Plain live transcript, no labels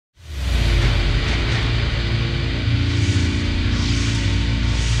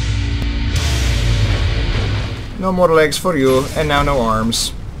No more legs for you, and now no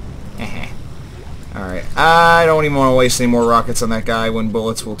arms. Alright, I don't even want to waste any more rockets on that guy when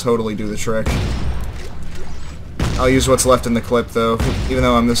bullets will totally do the trick. I'll use what's left in the clip, though, even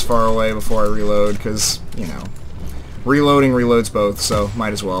though I'm this far away before I reload, because, you know, reloading reloads both, so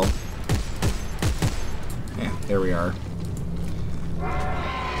might as well. Yeah, there we are.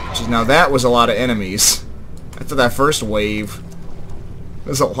 Jeez, now that was a lot of enemies. After that first wave,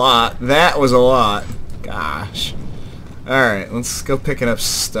 there's a lot. That was a lot. Gosh. Alright, let's go picking up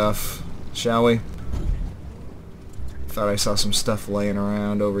stuff, shall we? Thought I saw some stuff laying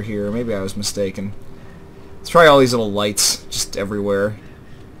around over here. Maybe I was mistaken. It's probably all these little lights just everywhere.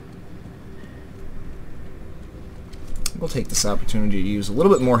 We'll take this opportunity to use a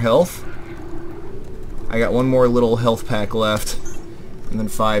little bit more health. I got one more little health pack left, and then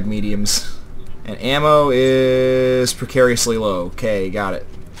 5 mediums. And ammo is precariously low. Okay, got it.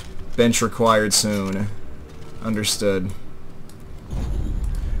 Bench required soon. Understood.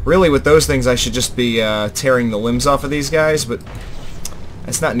 Really, with those things, I should just be tearing the limbs off of these guys, but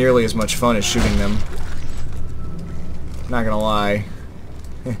it's not nearly as much fun as shooting them. Not gonna lie.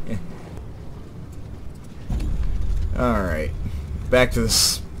 Alright. Back to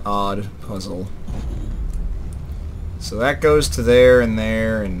this odd puzzle. So that goes to there, and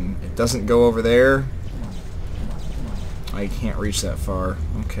it doesn't go over there. I can't reach that far.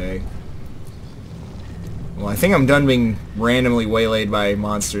 Okay. Well, I think I'm done being randomly waylaid by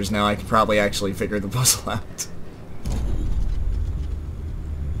monsters now. I can probably actually figure the puzzle out.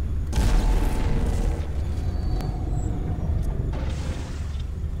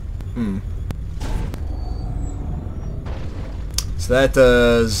 So that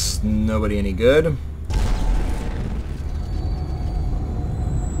does nobody any good.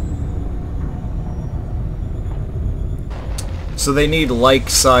 So they need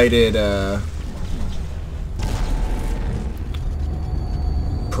like-sided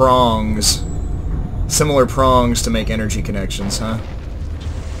prongs, similar prongs to make energy connections, huh?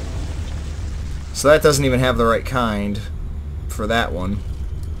 So that doesn't even have the right kind for that one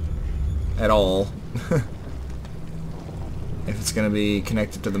at all. If it's going to be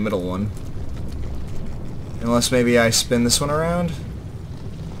connected to the middle one. Unless maybe I spin this one around?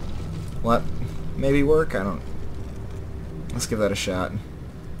 What? Maybe work? I don't... Let's give that a shot.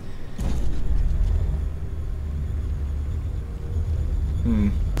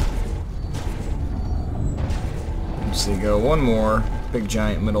 Let's see, go one more big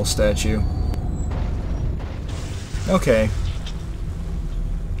giant middle statue. Okay.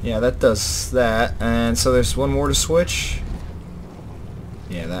 Yeah, that does that. And so there's one more to switch.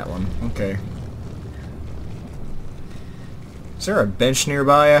 Yeah, that one. Okay. Is there a bench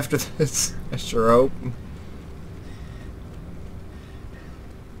nearby after this? I sure hope.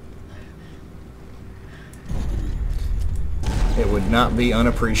 It would not be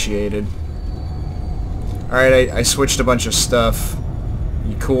unappreciated. Alright, I switched a bunch of stuff.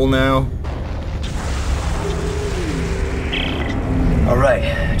 You cool now?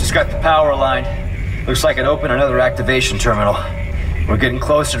 Alright, just got the power line. Looks like it opened another activation terminal. We're getting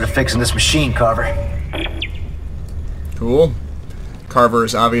closer to fixing this machine, Carver. Cool. Carver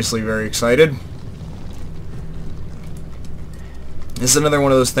is obviously very excited. This is another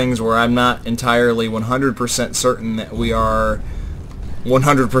one of those things where I'm not entirely 100% certain that we are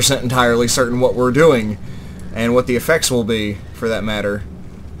 100% entirely certain what we're doing and what the effects will be, for that matter.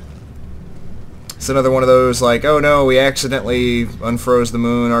 It's another one of those like, oh no, we accidentally unfroze the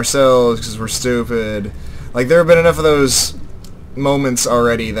moon ourselves because we're stupid. Like, there have been enough of those moments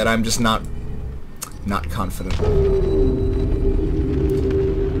already that I'm just not confident.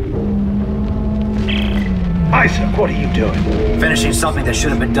 Isaac, what are you doing? Finishing something that should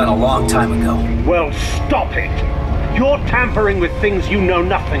have been done a long time ago. Well, stop it! You're tampering with things you know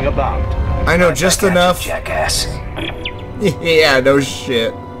nothing about. I know just enough. Jackass. Yeah, no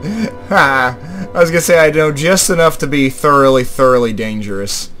shit. Ha! I was gonna say I know just enough to be thoroughly, thoroughly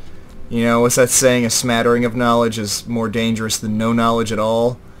dangerous. You know, what's that saying? A smattering of knowledge is more dangerous than no knowledge at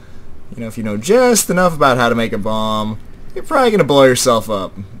all. You know, if you know just enough about how to make a bomb, you're probably gonna blow yourself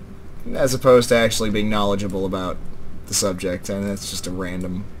up. As opposed to actually being knowledgeable about the subject. And that's just a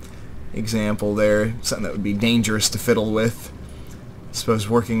random example there. Something that would be dangerous to fiddle with. I suppose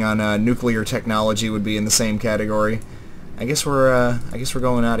working on nuclear technology would be in the same category. I guess we're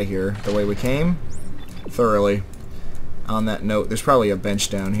going out of here the way we came. Thoroughly. On that note, there's probably a bench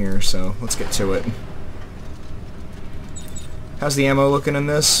down here, so let's get to it. How's the ammo looking in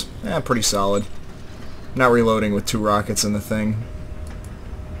this? Pretty solid. Not reloading with 2 rockets in the thing.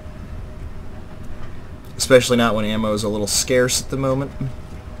 Especially not when ammo is a little scarce at the moment.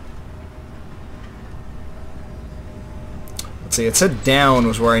 See, it said down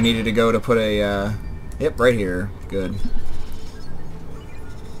was where I needed to go to put a, yep, right here. Good.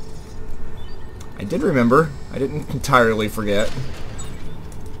 I did remember. I didn't entirely forget.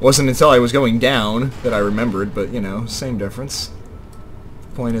 It wasn't until I was going down that I remembered, but, you know, same difference.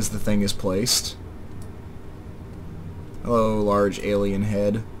 Point is the thing is placed. Hello, large alien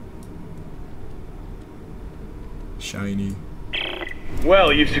head. Shiny.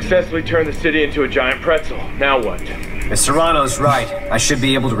 Well, you've successfully turned the city into a giant pretzel. Now what? Miss Serrano's right. I should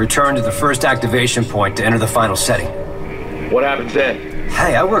be able to return to the first activation point to enter the final setting. What happens then?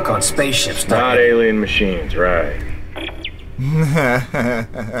 Hey, I work on spaceships, Not alien machines, right?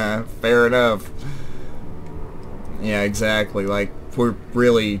 Fair enough. Yeah, exactly. Like, we're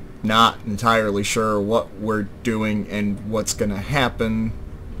really not entirely sure what we're doing and what's gonna happen.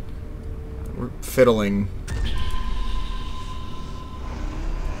 We're fiddling.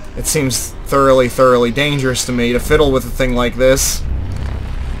 It seems thoroughly dangerous to me to fiddle with a thing like this.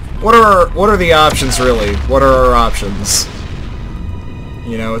 What are the options, really? What are our options?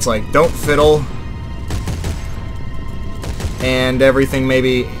 You know, it's like, don't fiddle, and everything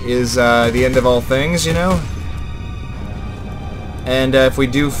maybe is the end of all things, you know? And if we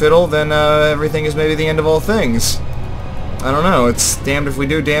do fiddle, then everything is maybe the end of all things. I don't know, it's damned if we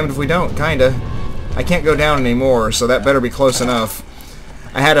do, damned if we don't, kinda. I can't go down anymore, so that better be close enough.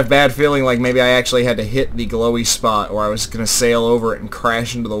 I had a bad feeling like maybe I actually had to hit the glowy spot, or I was gonna sail over it and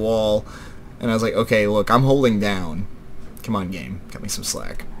crash into the wall. And I was like, okay, look, I'm holding down. Come on, game. Cut me some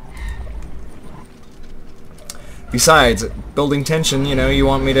slack. Besides, building tension, you know, you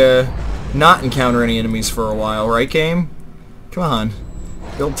want me to not encounter any enemies for a while, right, game? Come on.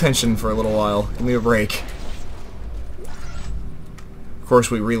 Build tension for a little while. Give me a break. Of course,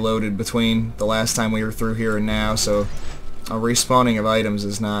 we reloaded between the last time we were through here and now, so a respawning of items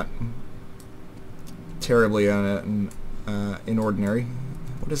is not terribly inordinary.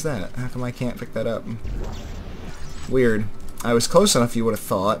 What is that? How come I can't pick that up? Weird. I was close enough you would have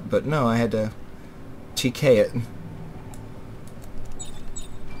thought, but no, I had to TK it.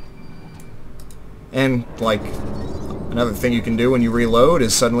 And, like, another thing you can do when you reload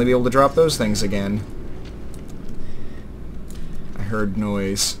is suddenly be able to drop those things again. I heard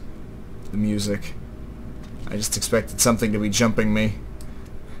noise. The music. I just expected something to be jumping me.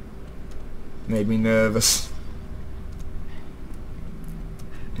 Made me nervous.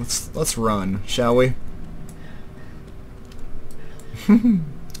 Let's run, shall we?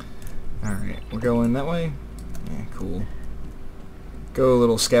 Alright, we're going that way? Yeah, cool. Go,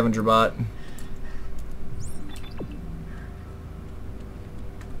 little scavenger bot.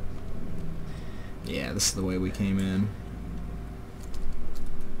 Yeah, this is the way we came in.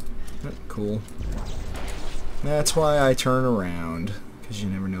 Oh, cool. That's why I turn around, because you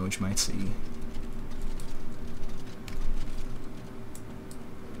never know what you might see.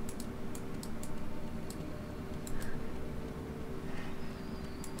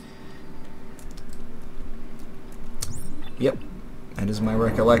 Yep, that is my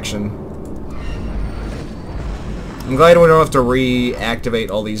recollection. I'm glad we don't have to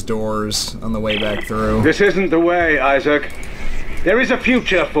reactivate all these doors on the way back through. This isn't the way, Isaac. There is a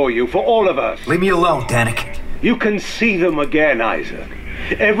future for you, for all of us. Leave me alone, Danik. You can see them again, Isaac.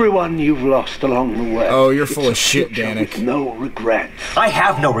 Everyone you've lost along the way. Oh, you're full of shit, Danik. With no regrets. I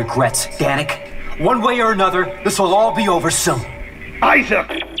have no regrets, Danik. One way or another, this will all be over soon.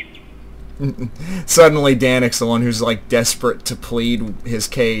 Isaac! Suddenly Danik's the one who's like desperate to plead his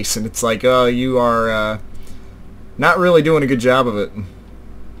case, and it's like, oh, you are not really doing a good job of it.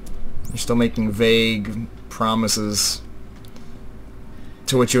 You're still making vague promises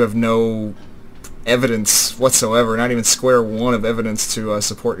to which you have no evidence whatsoever, not even square one of evidence to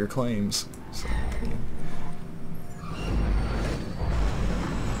support your claims. So, yeah.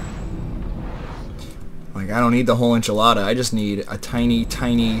 Like, I don't need the whole enchilada, I just need a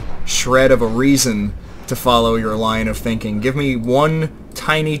tiny shred of a reason to follow your line of thinking. Give me one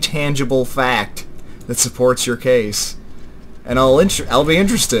tiny tangible fact that supports your case, and I'll be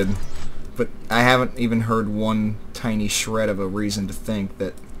interested. But I haven't even heard one tiny shred of a reason to think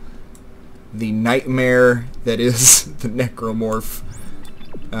that the nightmare that is the necromorph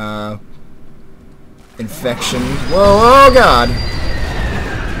infection. Whoa, oh god!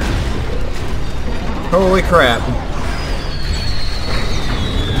 Holy crap.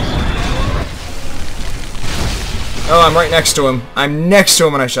 Oh, I'm right next to him. I'm next to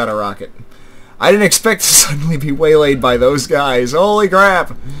him and I shot a rocket. I didn't expect to suddenly be waylaid by those guys. Holy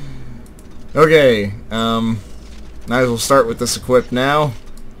crap! Okay, might as well start with this equipped now.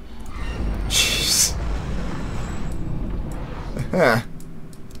 Jeez.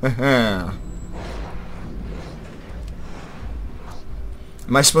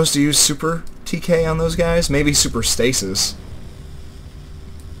 Am I supposed to use Super TK on those guys? Maybe Super Stasis.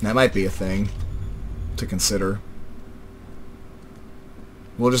 That might be a thing to consider.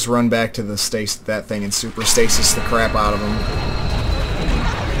 We'll just run back to the that thing and Super Stasis the crap out of them.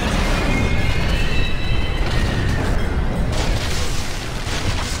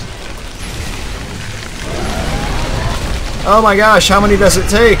 Oh my gosh, how many does it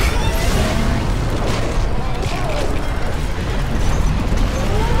take?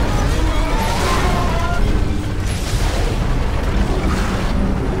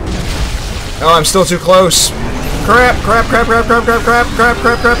 Oh, I'm still too close. Crap, crap, crap, crap, crap, crap, crap, crap,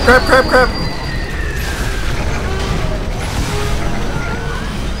 crap, crap, crap, crap, crap.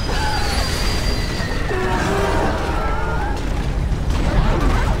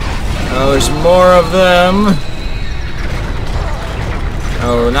 Oh, there's more of them.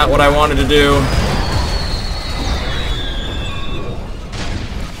 Oh, not what I wanted to do.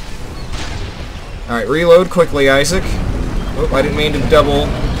 Alright, reload quickly, Isaac. Oh, I didn't mean to double,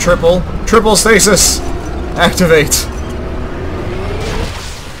 triple stasis! Activate!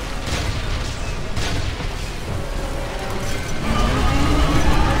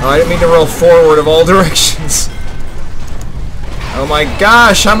 Oh, I didn't mean to roll forward of all directions. Oh my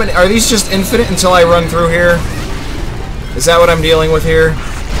gosh, how many... Are these just infinite until I run through here? Is that what I'm dealing with here?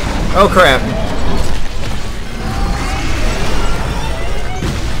 Oh crap.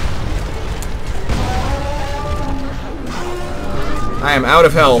 I am out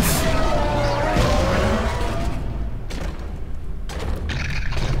of health.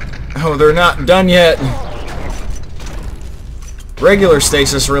 Oh, they're not done yet. Regular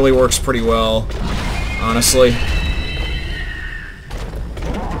stasis really works pretty well, honestly.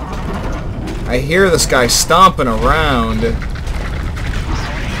 I hear this guy stomping around.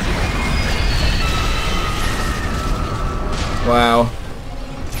 Wow.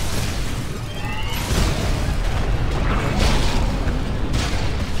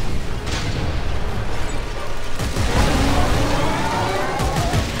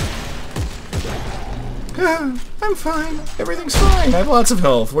 I'm fine. Everything's fine. I have lots of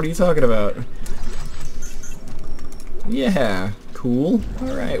health. What are you talking about? Yeah. Cool.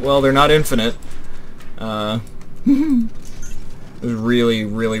 Alright, well, they're not infinite. I was really,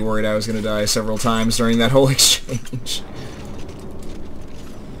 really worried I was going to die several times during that whole exchange.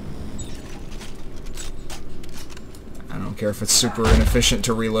 I don't care if it's super inefficient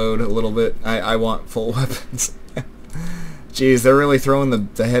to reload a little bit. I want full weapons. Jeez, they're really throwing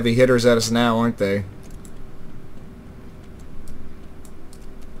the heavy hitters at us now, aren't they?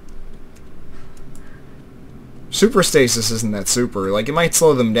 Super stasis isn't that super. Like, it might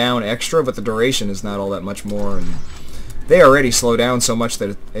slow them down extra, but the duration is not all that much more, and they already slow down so much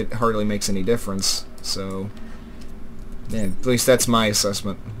that it hardly makes any difference. So, yeah, at least that's my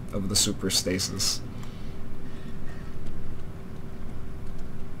assessment of the super stasis.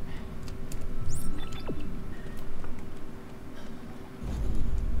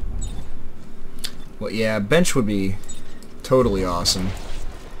 Well, yeah, bench would be totally awesome.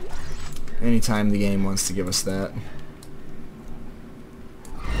 Anytime the game wants to give us that.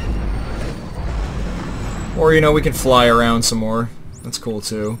 Or, you know, we can fly around some more. That's cool,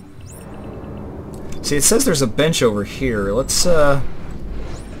 too. See, it says there's a bench over here. Let's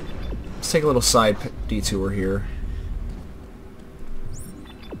take a little side detour here.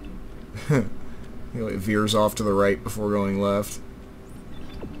 It veers off to the right before going left.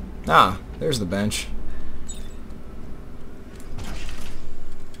 Ah, there's the bench.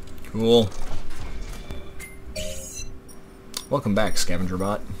 Cool. Welcome back, Scavenger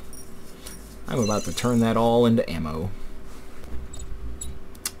Bot. I'm about to turn that all into ammo.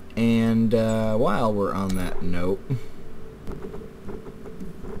 And while we're on that note,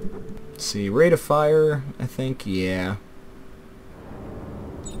 let's see, rate of fire, I think, yeah.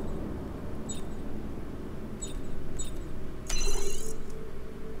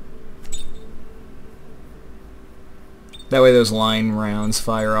 That way those line rounds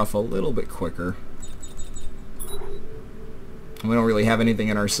fire off a little bit quicker. We don't really have anything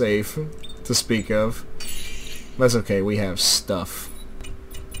in our safe to speak of. That's okay, we have stuff.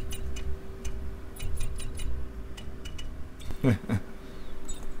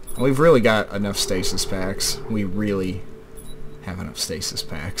 We've really got enough stasis packs. We really have enough stasis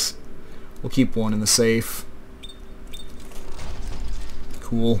packs. We'll keep one in the safe.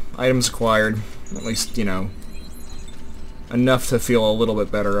 Cool. Items acquired. At least, you know, enough to feel a little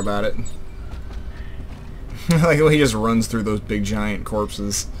bit better about it. Like, he just runs through those big giant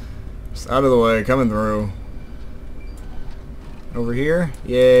corpses. Just out of the way, coming through. Over here?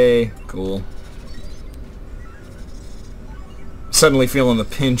 Yay. Cool. suddenly feeling the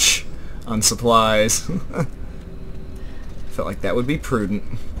pinch on supplies. Felt like that would be prudent.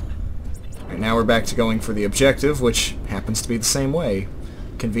 Alright, now we're back to going for the objective, which happens to be the same way.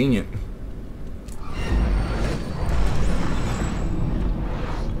 Convenient.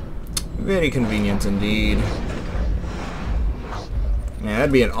 Very convenient indeed. Man,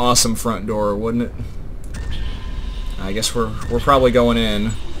 that'd be an awesome front door, wouldn't it? I guess we're probably going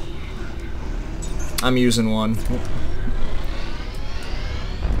in. I'm using one.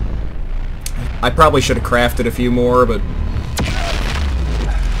 I probably should have crafted a few more, but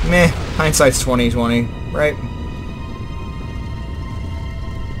meh, hindsight's 20/20, right?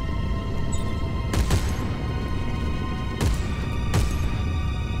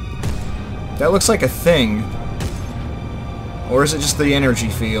 That looks like a thing. Or is it just the energy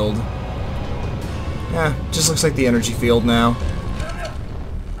field? Yeah, just looks like the energy field now.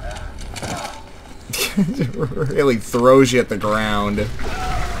 It really throws you at the ground.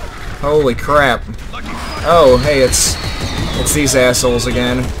 Holy crap. Oh, hey, it's these assholes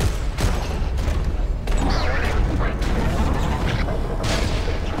again.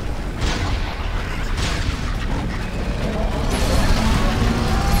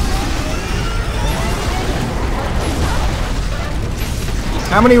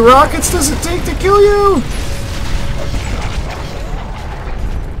 How many rockets does it take to kill you?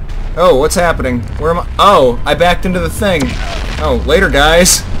 Oh, what's happening? Where am I? Oh, I backed into the thing. Oh, later,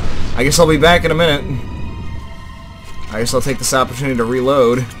 guys. I guess I'll be back in a minute. I guess I'll take this opportunity to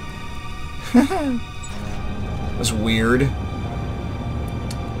reload. That's weird.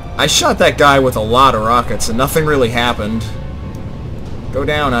 I shot that guy with a lot of rockets and nothing really happened. Go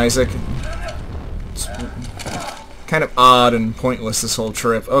down, Isaac. It's kind of odd and pointless, this whole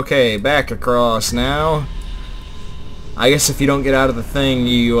trip. Okay, back across now. I guess if you don't get out of the thing,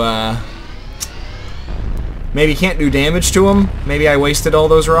 you, maybe can't do damage to him. Maybe I wasted all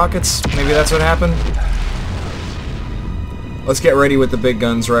those rockets. Maybe that's what happened. Let's get ready with the big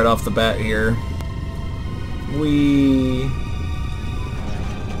guns right off the bat here.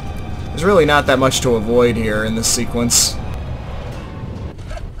 There's really not that much to avoid here in this sequence.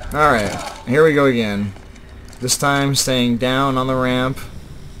 Alright, here we go again. This time staying down on the ramp.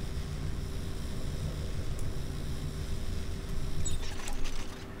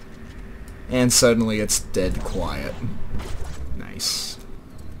 And suddenly it's dead quiet. Nice.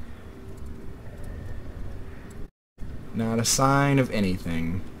 Not a sign of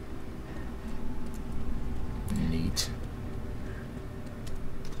anything. Neat.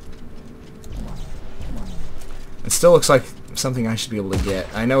 It still looks like something I should be able to get.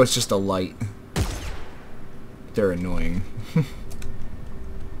 I know it's just a light. They're annoying.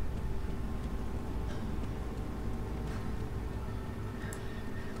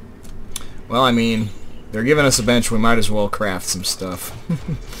 Well, I mean, they're giving us a bench, we might as well craft some stuff.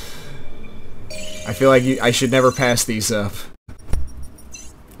 I feel like I should never pass these up.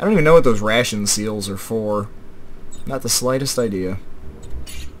 I don't even know what those ration seals are for. Not the slightest idea.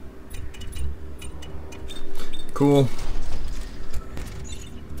 Cool.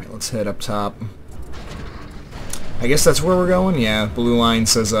 Alright, let's head up top. I guess that's where we're going? Yeah, blue line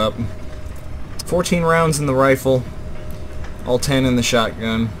says up. 14 rounds in the rifle. All 10 in the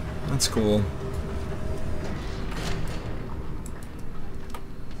shotgun. That's cool.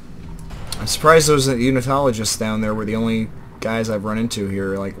 I'm surprised those unitologists down there were the only guys I've run into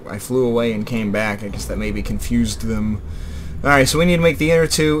here. Like, I flew away and came back. I guess that maybe confused them. Alright, so we need to make the inner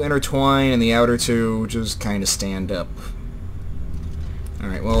two intertwine and the outer two just kind of stand up.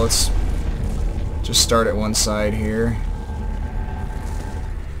 Alright, well, let's just start at one side here.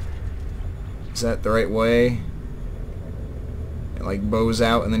 Is that the right way? It like bows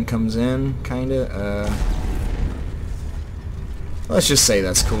out and then comes in, kinda. Let's just say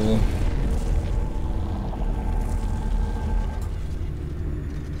that's cool.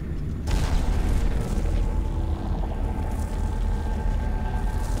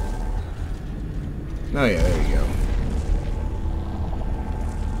 Oh yeah, there you go.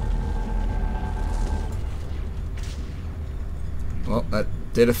 Well, that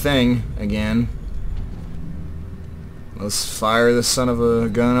did a thing again. Let's fire this son of a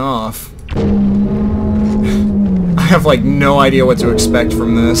gun off. I have like no idea what to expect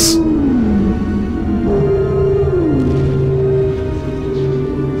from this.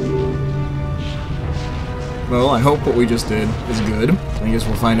 Well, I hope what we just did is good. I guess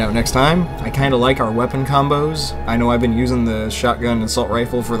we'll find out next time. I kind of like our weapon combos. I know I've been using the shotgun and assault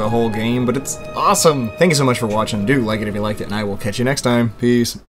rifle for the whole game, but it's awesome! Thank you so much for watching. Do like it if you liked it, and I will catch you next time. Peace.